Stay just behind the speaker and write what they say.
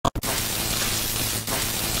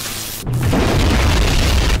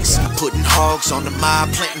Putting hogs on the mob,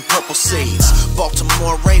 planting purple seeds.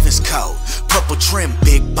 Baltimore Ravens coat, purple trim,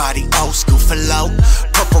 big body, old school flow.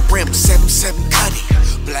 Purple rim, 7-7 cutty,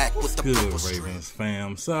 black with the purple good Ravens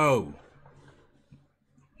fam. So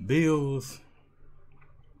Bills,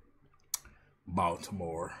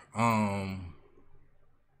 Baltimore. I'm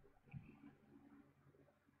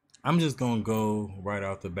just gonna go right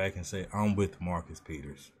off the back and say I'm with Marcus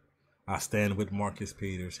Peters. I stand with Marcus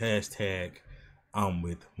Peters. Hashtag I'm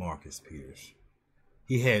with Marcus Peters.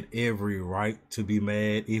 He had every right to be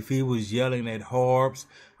mad. If he was yelling at Harbs,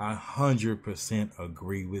 I 100%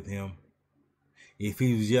 agree with him. If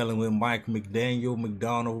he was yelling with Mike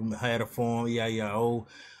McDonald had a form,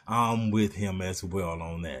 I'm with him as well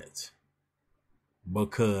on that.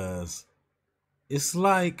 Because it's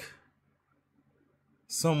like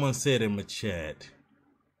someone said in the chat,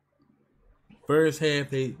 first half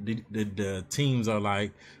the teams are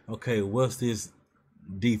like, okay, what's this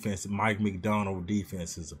defense, Mike McDonald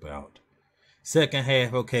defense is about? Second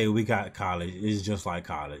half, okay, we got college. It's just like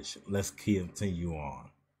college. Let's continue on.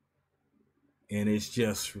 And it's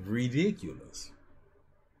just ridiculous.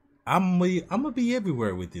 I'm gonna be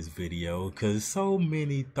everywhere with this video because so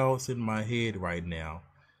many thoughts in my head right now.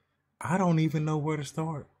 I don't even know where to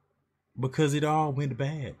start because it all went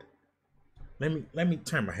bad. Let me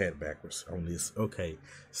turn my head backwards on this. Okay,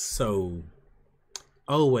 so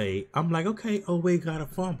Owe, I'm like, okay, Owe got a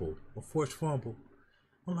fumble, a forced fumble.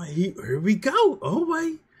 I'm like, here we go,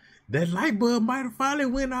 Owe. That light bulb might have finally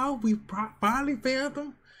went off. We finally found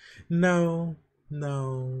him. No.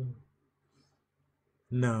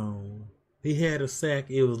 He had a sack.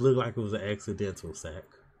 It looked like it was an accidental sack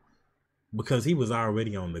because he was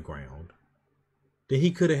already on the ground. Then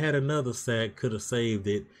he could have had another sack, could have saved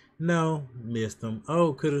it. No, missed him.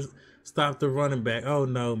 Oh, could have stopped the running back. Oh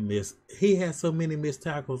no, missed. He had so many missed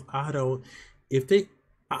tackles. I don't know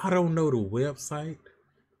the website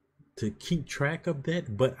to keep track of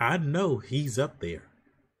that, but I know he's up there.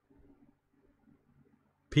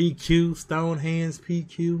 PQ, Stone Hands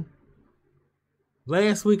PQ.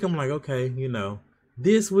 Last week I'm like, okay,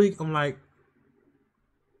 This week I'm like,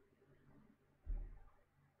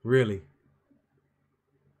 really?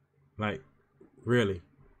 Like, really?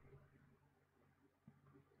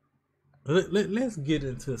 Let's get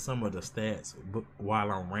into some of the stats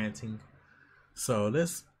while I'm ranting. So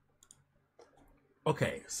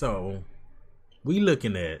we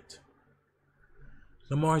looking at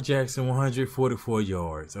Lamar Jackson, 144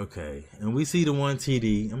 yards. Okay. And we see the 1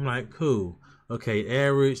 TD. I'm like, cool. Okay,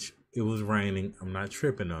 average. It was raining. I'm not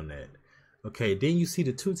tripping on that. Okay, then you see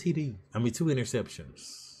the 2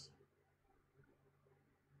 interceptions.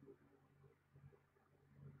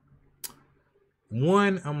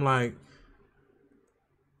 One, I'm like,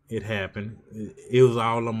 it happened. It was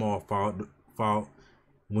all Lamar's fault.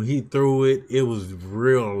 When he threw it, it was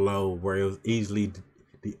real low where it was easily,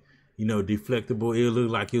 deflectable. It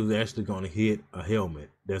looked like it was actually going to hit a helmet.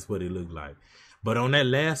 That's what it looked like. But on that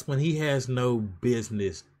last one, he has no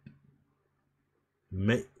business.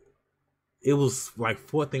 It was like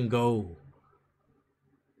 4th and goal.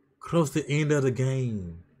 Close to the end of the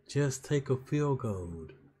game. Just take a field goal.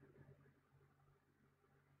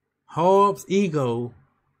 Harbs' ego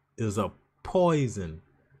is a poison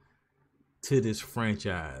to this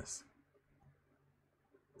franchise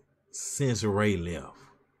since Ray left.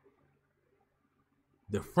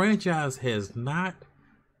 The franchise has not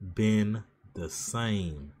been the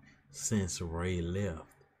same since Ray left.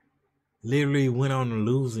 Literally went on the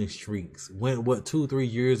losing streaks. Went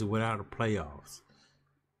 2-3 years without the playoffs.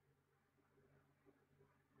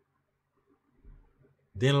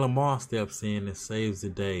 Then Lamar steps in and saves the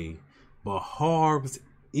day. But Harbs'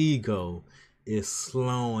 ego is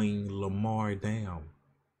slowing Lamar down.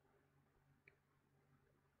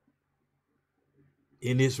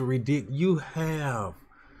 And it's ridiculous.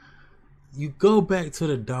 You go back to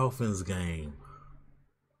the Dolphins game.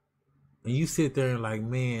 And you sit there and like,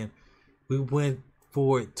 man, we went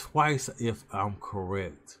for it twice if I'm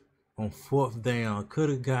correct. On 4th down, could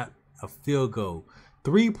have got a field goal.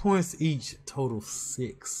 3 points each, total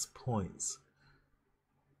 6 points.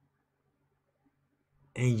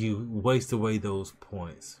 And you waste away those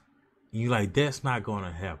points. And you're like, that's not going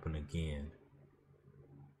to happen again.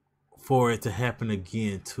 For it to happen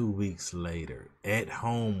again 2 weeks later, at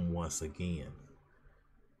home once again.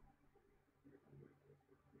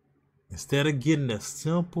 Instead of getting a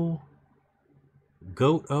simple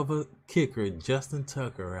goat of a kicker, Justin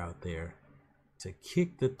Tucker, out there to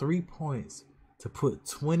kick the 3 points, to put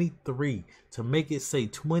 23, to make it say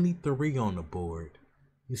 23 on the board.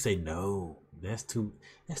 You say, no, That's too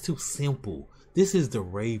simple. This is the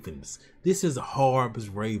Ravens. This is Harb's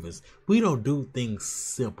Ravens. We don't do things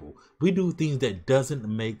simple. We do things that doesn't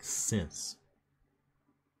make sense.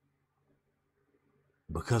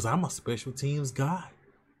 Because I'm a special teams guy.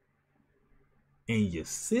 And you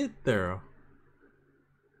sit there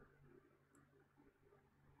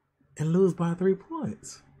and lose by 3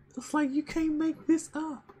 points. It's like you can't make this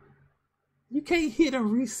up. You can't hit a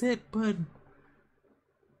reset button.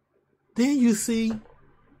 Then you see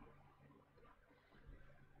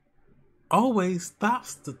always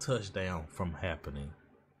stops the touchdown from happening.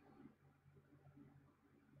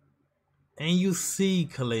 And you see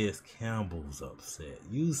Calais Campbell's upset.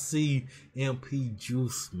 You see MP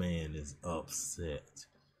Juice Man is upset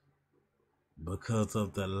because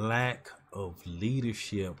of the lack of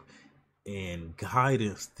leadership and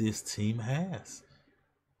guidance this team has.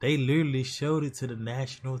 They literally showed it to the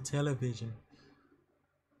national television.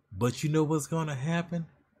 But you know what's going to happen?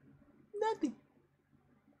 Nothing.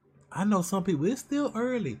 I know some people, it's still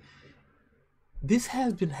early. This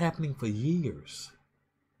has been happening for years.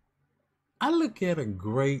 I look at a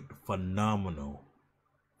great, phenomenal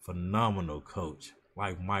coach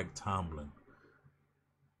like Mike Tomlin.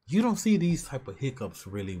 You don't see these type of hiccups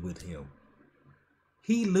really with him.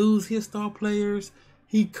 He lose his star players.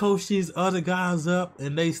 He coaches other guys up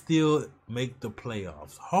and they still make the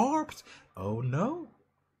playoffs. Harbs? Oh no.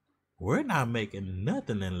 We're not making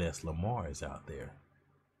nothing unless Lamar is out there.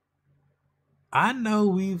 I know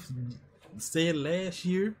we've said last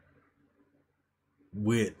year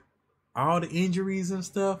with all the injuries and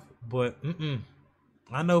stuff, but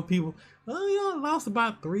I know people, y'all lost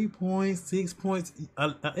about 3 points, 6 points.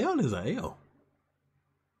 A L is a L.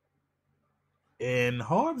 And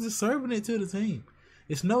Harbs is serving it to the team.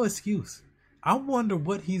 It's no excuse. I wonder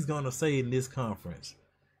what he's going to say in this conference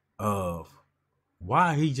of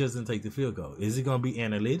why he just didn't take the field goal. Is it going to be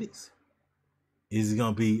analytics? Is it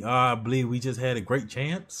going to be, I believe we just had a great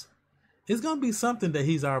chance? It's going to be something that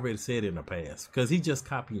he's already said in the past because he just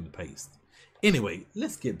copy and paste. Anyway,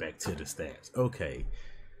 let's get back to the stats. Okay.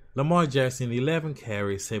 Lamar Jackson, 11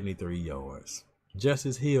 carries, 73 yards.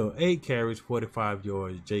 Justice Hill, 8 carries, 45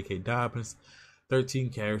 yards. J.K. Dobbins, 13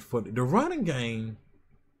 carries, 40. The running game,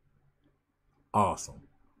 awesome.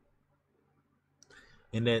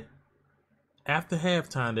 And that after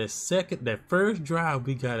halftime, that first drive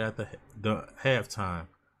we got after the halftime,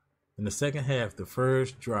 in the second half, the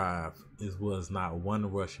first drive was not one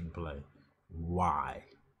rushing play. Why?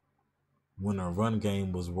 When our run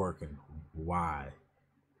game was working, why?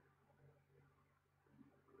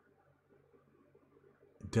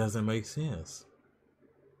 It doesn't make sense.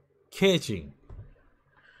 Catching.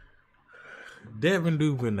 Devin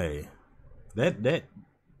Duvernay. That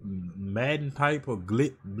Madden type of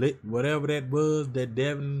glit, whatever that was, that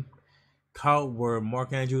Devin caught where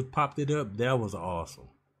Mark Andrews popped it up, that was awesome.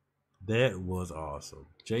 That was awesome.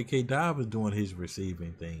 J.K. Dobbins doing his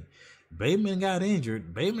receiving thing. Bateman got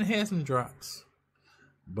injured. Bateman had some drops.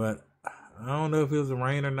 But I don't know if it was the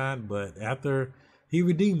rain or not, but after he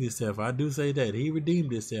redeemed himself, I do say that. He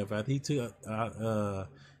redeemed himself after he took after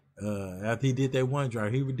he did that one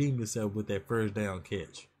drive, he redeemed himself with that first down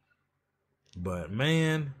catch. But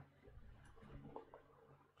man,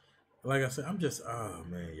 like I said, I'm just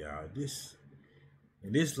y'all, this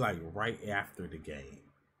like right after the game.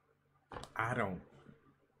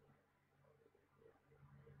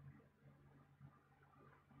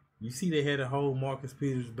 You see they had a whole Marcus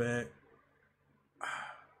Peters back.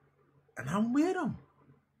 And I'm with him.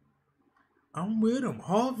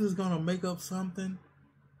 Hobbs is going to make up something.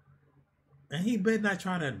 And he better not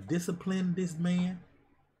try to discipline this man.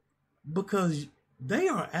 Because they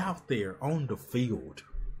are out there on the field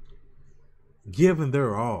giving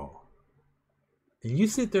their all. And you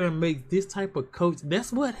sit there and make this type of coach.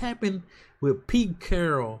 That's what happened with Pete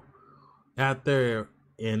Carroll out there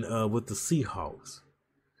with the Seahawks.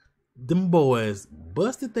 Them boys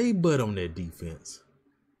busted their butt on that defense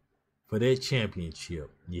for that championship.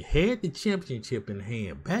 You had the championship in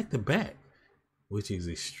hand back to back, which is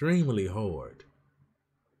extremely hard.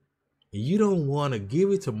 And you don't want to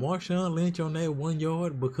give it to Marshawn Lynch on that 1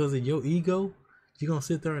 yard because of your ego. You're going to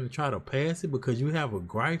sit there and try to pass it because you have a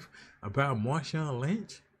gripe about Marshawn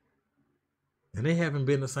Lynch. And they haven't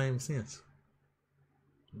been the same since.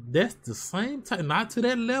 That's the same type, not to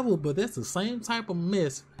that level, but that's the same type of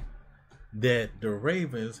mess that the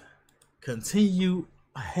Ravens continue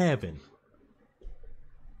having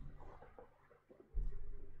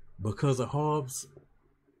because of Hobbs'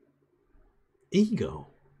 ego.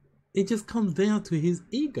 It just comes down to his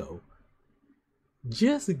ego.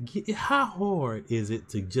 How hard is it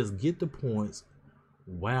to just get the points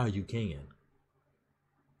while you can?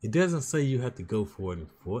 It doesn't say you have to go for it and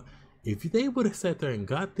for it. If they would have sat there and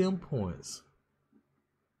got them points,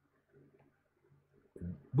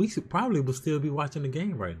 we probably would still be watching the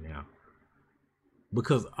game right now.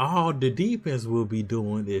 Because all the defense will be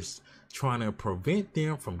doing is trying to prevent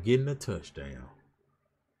them from getting a touchdown,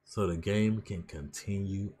 so the game can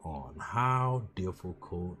continue on. How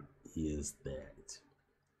difficult is that?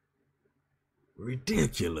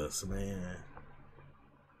 Ridiculous, man.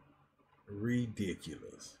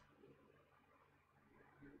 Ridiculous.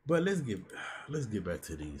 But let's get back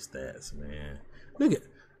to these stats, man. Look at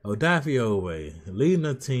Odafe leading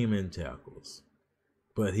the team in tackles,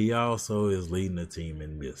 but he also is leading the team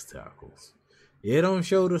in missed tackles. It don't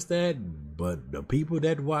show the stat, but the people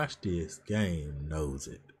that watch this game knows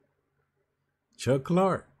it. Chuck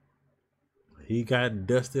Clark, he got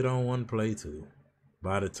dusted on one play too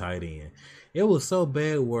by the tight end. It was so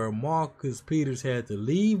bad where Marcus Peters had to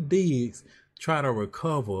leave Diggs, try to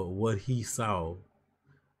recover what he saw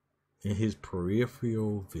in his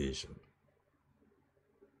peripheral vision.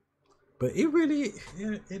 But it ain't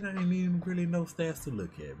even really no stats to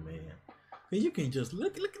look at, man. And you can just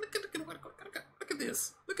look at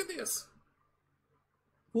this. Look at this.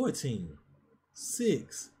 14,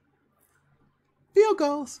 6. Field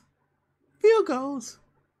goals.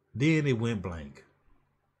 Then it went blank.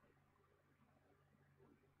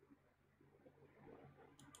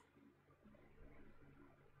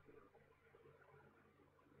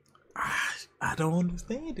 I don't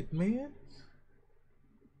understand it, man.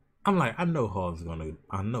 I'm like, I know Hawes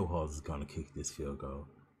is gonna kick this field goal.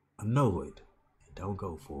 I know it. And don't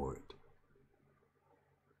go for it.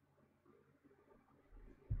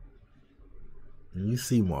 And you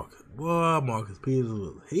see Marcus. Boy, Marcus Peters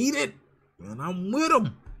was heated. And I'm with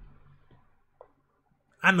him.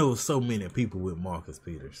 I know so many people with Marcus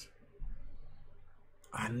Peters.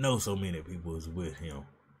 I know so many people is with him.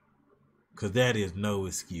 Because that is no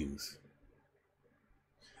excuse.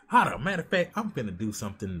 Hold on. Matter of fact, I'm finna do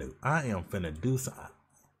something new. I am finna do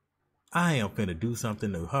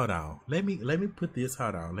something new. Hold on. Let me put this.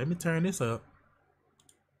 Hold on. Let me turn this up.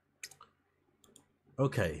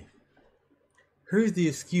 Okay. Here's the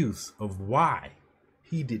excuse of why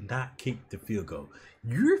he did not kick the field goal.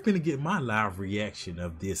 You're finna get my live reaction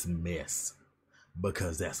of this mess,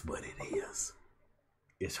 because that's what it is.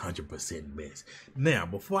 It's 100% mess. Now,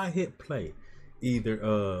 before I hit play,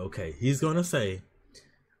 okay, he's gonna say,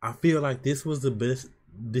 I feel like this was the best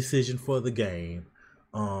decision for the game.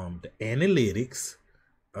 The analytics,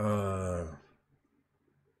 I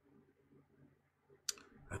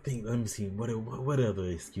think, let me see, what other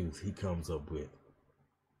excuse he comes up with.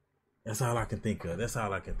 That's all I can think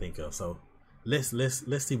of. So let's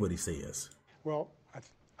see what he says. Well,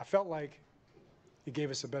 I felt like it gave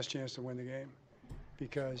us the best chance to win the game,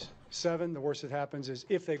 because 7, the worst that happens is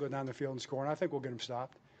if they go down the field and score, and I think we'll get them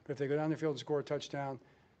stopped. But if they go down the field and score a touchdown,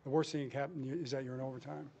 the worst thing that can happen is that you're in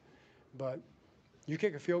overtime. But you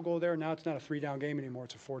kick a field goal there, now it's not a 3-down game anymore,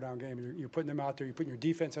 it's a 4-down game. You're putting them out there, you're putting your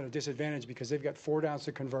defense at a disadvantage because they've got 4 downs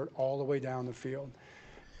to convert all the way down the field.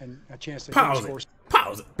 And a chance to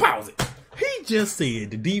Pause it. He just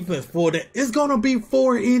said the defense 4 that it's gonna be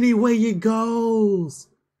 4 anyway it goes.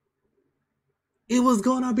 It was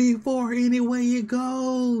gonna be 4 anyway it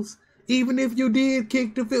goes. Even if you did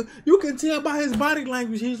kick the field, you can tell by his body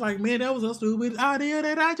language. He's like, man, that was a stupid idea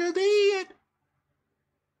that I just did.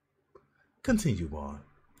 Continue on.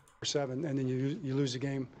 7, and then you lose the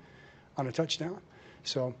game on a touchdown.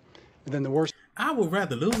 So, and then the worst. I would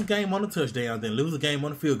rather lose a game on a touchdown than lose a game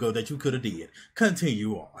on a field goal that you could have did.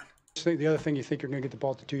 Continue on. The other thing, you think you're going to get the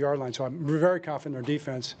ball at the 2-yard line. So I'm very confident in our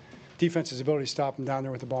defense's ability to stop them down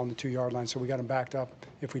there with the ball on the 2-yard line. So we got them backed up.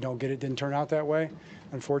 If we don't get it, didn't turn out that way,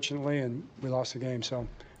 unfortunately, and we lost the game. So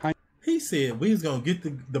he said we was going to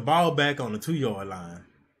get the ball back on the 2-yard line.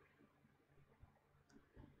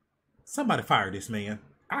 Somebody fire this man.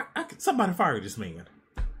 Somebody fire this man.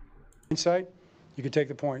 Hindsight, you could take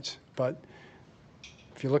the points, but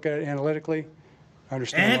if you look at it analytically, I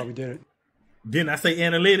understand why we did it. Didn't I say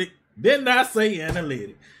analytic?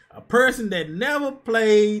 A person that never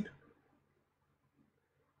played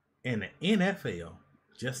in the NFL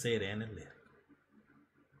just said analytic.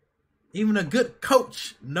 Even a good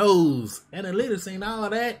coach knows analytics ain't all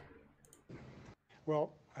that.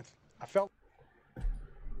 Well, I felt.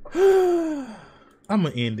 I'm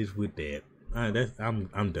gonna end this with that. I'm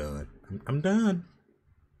done.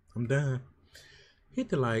 I'm done. Hit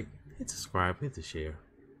the like, hit the subscribe, hit the share.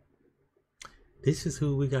 This is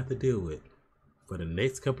who we got to deal with for the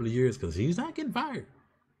next couple of years, because he's not getting fired.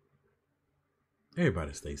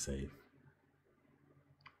 Everybody stay safe.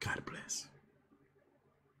 God bless.